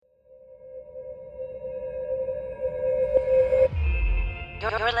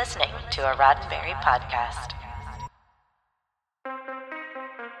You're listening to a Roddenberry podcast.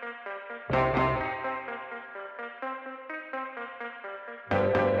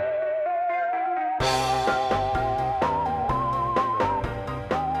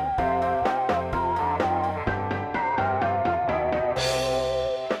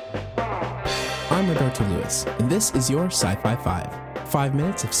 I'm Roberto Lewis, and this is your Sci-Fi 5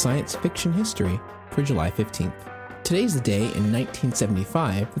 minutes of science fiction history for July 15th. Today's the day in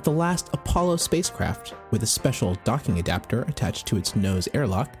 1975 that the last Apollo spacecraft, with a special docking adapter attached to its nose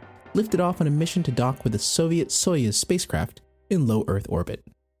airlock, lifted off on a mission to dock with the Soviet Soyuz spacecraft in low Earth orbit.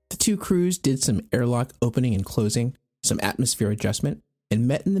 The two crews did some airlock opening and closing, some atmosphere adjustment, and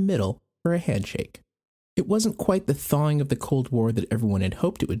met in the middle for a handshake. It wasn't quite the thawing of the Cold War that everyone had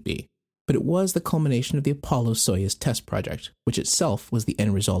hoped it would be, but it was the culmination of the Apollo-Soyuz test project, which itself was the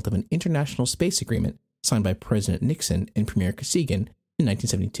end result of an international space agreement signed by President Nixon and Premier Kosygin in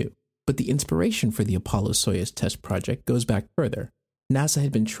 1972. But the inspiration for the Apollo-Soyuz test project goes back further. NASA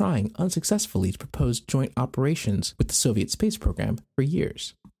had been trying unsuccessfully to propose joint operations with the Soviet space program for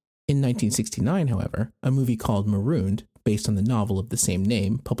years. In 1969, however, a movie called Marooned, based on the novel of the same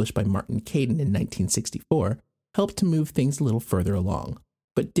name published by Martin Caidin in 1964, helped to move things a little further along.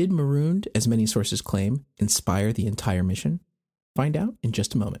 But did Marooned, as many sources claim, inspire the entire mission? Find out in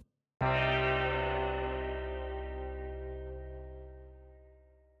just a moment.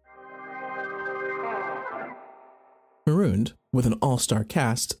 Marooned, with an all-star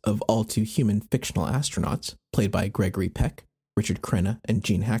cast of all-too-human fictional astronauts, played by Gregory Peck, Richard Crenna, and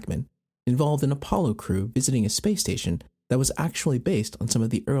Gene Hackman, involved an Apollo crew visiting a space station that was actually based on some of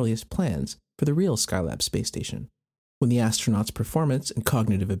the earliest plans for the real Skylab space station. When the astronauts' performance and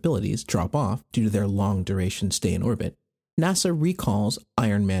cognitive abilities drop off due to their long-duration stay in orbit, NASA recalls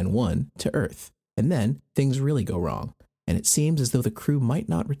Iron Man 1 to Earth, and then things really go wrong, and it seems as though the crew might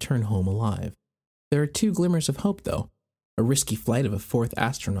not return home alive. There are two glimmers of hope, though: a risky flight of a fourth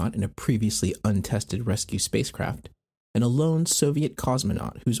astronaut in a previously untested rescue spacecraft, and a lone Soviet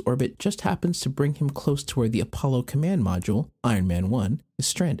cosmonaut whose orbit just happens to bring him close to where the Apollo command module, Iron Man 1, is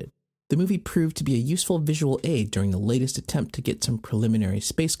stranded. The movie proved to be a useful visual aid during the latest attempt to get some preliminary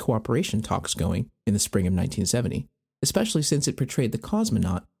space cooperation talks going in the spring of 1970, especially since it portrayed the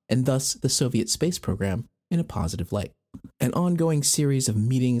cosmonaut, and thus the Soviet space program, in a positive light. An ongoing series of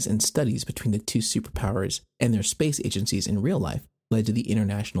meetings and studies between the two superpowers and their space agencies in real life led to the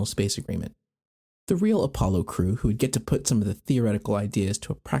International Space Agreement. The real Apollo crew who would get to put some of the theoretical ideas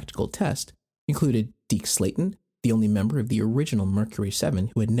to a practical test included Deke Slayton, the only member of the original Mercury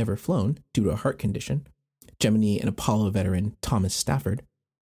 7 who had never flown due to a heart condition, Gemini and Apollo veteran Thomas Stafford,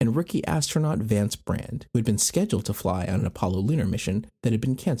 and rookie astronaut Vance Brand, who had been scheduled to fly on an Apollo lunar mission that had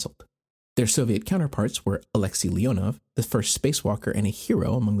been canceled. Their Soviet counterparts were Alexei Leonov, the first spacewalker and a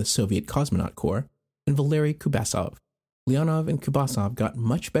hero among the Soviet Cosmonaut Corps, and Valery Kubasov. Leonov and Kubasov got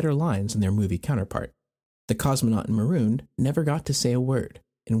much better lines than their movie counterpart. The cosmonaut in Marooned never got to say a word,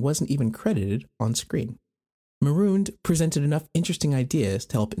 and wasn't even credited on screen. Marooned presented enough interesting ideas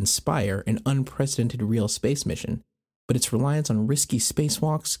to help inspire an unprecedented real space mission, but its reliance on risky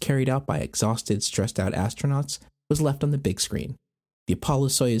spacewalks carried out by exhausted, stressed-out astronauts was left on the big screen. The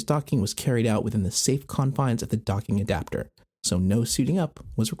Apollo-Soyuz docking was carried out within the safe confines of the docking adapter, so no suiting up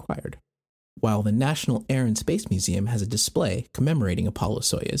was required. While the National Air and Space Museum has a display commemorating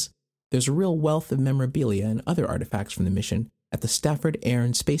Apollo-Soyuz, there's a real wealth of memorabilia and other artifacts from the mission at the Stafford Air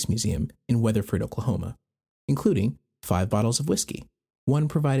and Space Museum in Weatherford, Oklahoma, including 5 bottles of whiskey, one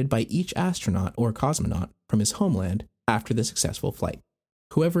provided by each astronaut or cosmonaut from his homeland after the successful flight.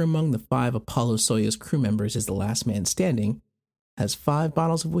 Whoever among the 5 Apollo-Soyuz crew members is the last man standing has 5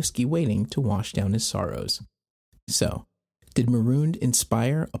 bottles of whiskey waiting to wash down his sorrows. So, did Marooned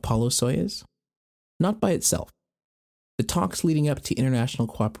inspire Apollo-Soyuz? Not by itself. The talks leading up to international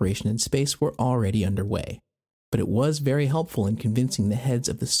cooperation in space were already underway, but it was very helpful in convincing the heads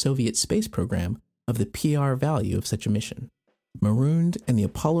of the Soviet space program of the PR value of such a mission. Marooned and the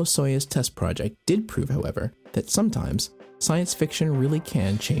Apollo-Soyuz test project did prove, however, that sometimes science fiction really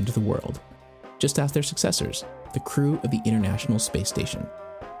can change the world, just as their successors, the crew of the International Space Station.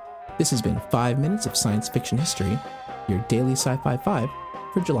 This has been 5 minutes of science fiction history, your daily Sci-Fi 5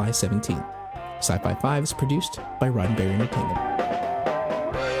 for July 17th. Sci-Fi 5 is produced by Roddenberry Entertainment.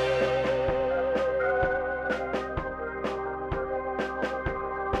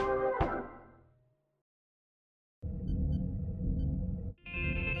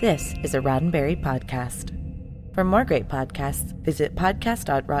 This is a Roddenberry podcast. For more great podcasts, visit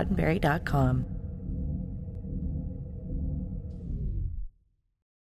podcast.roddenberry.com.